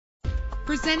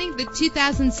Presenting the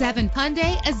 2007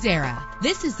 Hyundai Azera.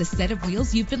 This is the set of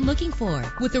wheels you've been looking for,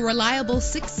 with a reliable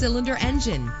 6-cylinder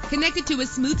engine connected to a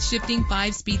smooth shifting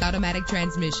 5-speed automatic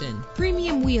transmission.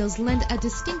 Premium wheels lend a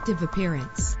distinctive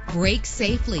appearance. Brake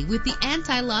safely with the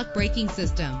anti-lock braking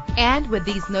system. And with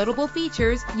these notable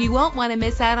features, you won't want to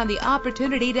miss out on the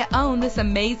opportunity to own this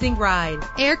amazing ride.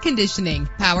 Air conditioning,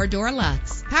 power door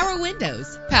locks, power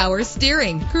windows, power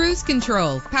steering, cruise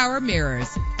control, power mirrors,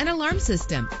 an alarm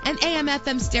system, an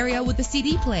AM/FM stereo with a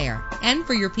CD player. And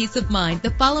for your peace of mind,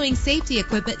 the following safety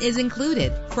equipment is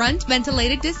included: front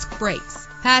ventilated disc brakes,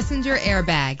 passenger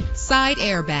airbag, side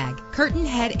airbag, curtain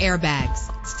head airbags,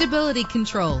 stability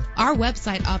control. Our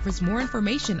website offers more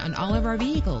information on all of our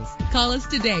vehicles. Call us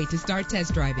today to start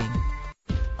test driving.